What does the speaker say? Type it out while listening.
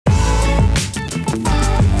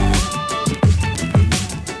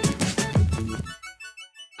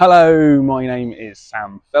Hello, my name is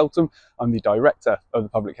Sam Feltham. I'm the Director of the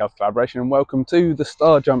Public Health Collaboration and welcome to the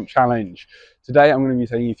Star Jump Challenge. Today I'm going to be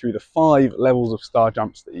taking you through the 5 levels of star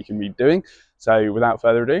jumps that you can be doing. So without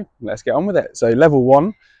further ado, let's get on with it. So level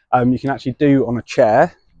 1, you can actually do on a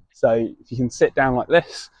chair. So if you can sit down like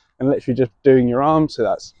this and literally just doing your arms. So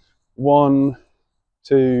that's 1,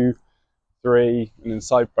 2, 3, and then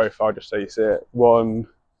side profile just so you see it. 1,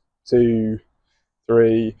 2,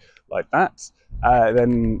 3, like that.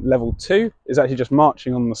 Then level 2 is actually just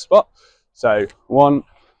marching on the spot. So 1,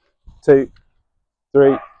 2,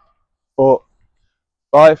 3, 4,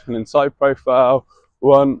 5, and then side profile.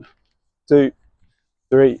 1, 2,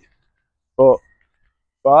 3, 4,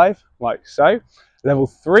 5, like so. Level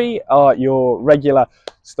 3 are your regular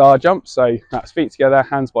star jumps. So that's feet together,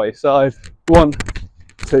 hands by your side. 1,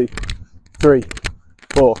 2, 3,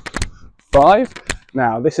 4, 5.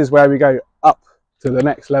 Now this is where we go up to the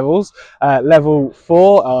next levels. Level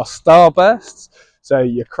 4 are star bursts. So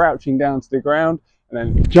you're crouching down to the ground and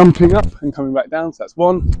then jumping up and coming back down. So that's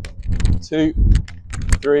 1, 2,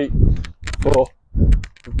 3, 4,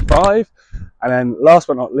 5. And then last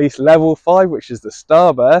but not least, level 5, which is the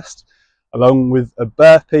star burst, along with a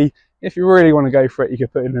burpee. If you really want to go for it, you can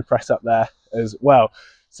put in a press up there as well.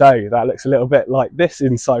 So that looks a little bit like this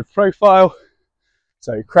inside profile.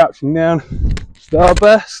 So crouching down, star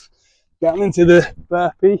burst, down into the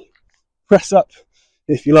burpee, press up,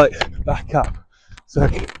 if you like, back up. So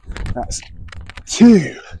that's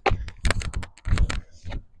 2,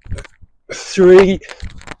 3,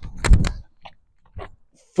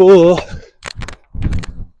 4,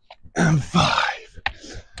 and 5.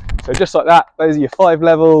 So just like that, those are your 5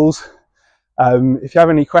 levels. If you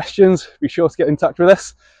have any questions, be sure to get in touch with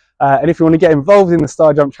us. And if you want to get involved in the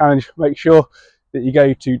Star Jump Challenge, make sure that you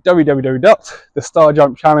go to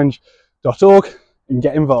www.thestarjumpchallenge.org and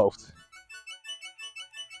get involved.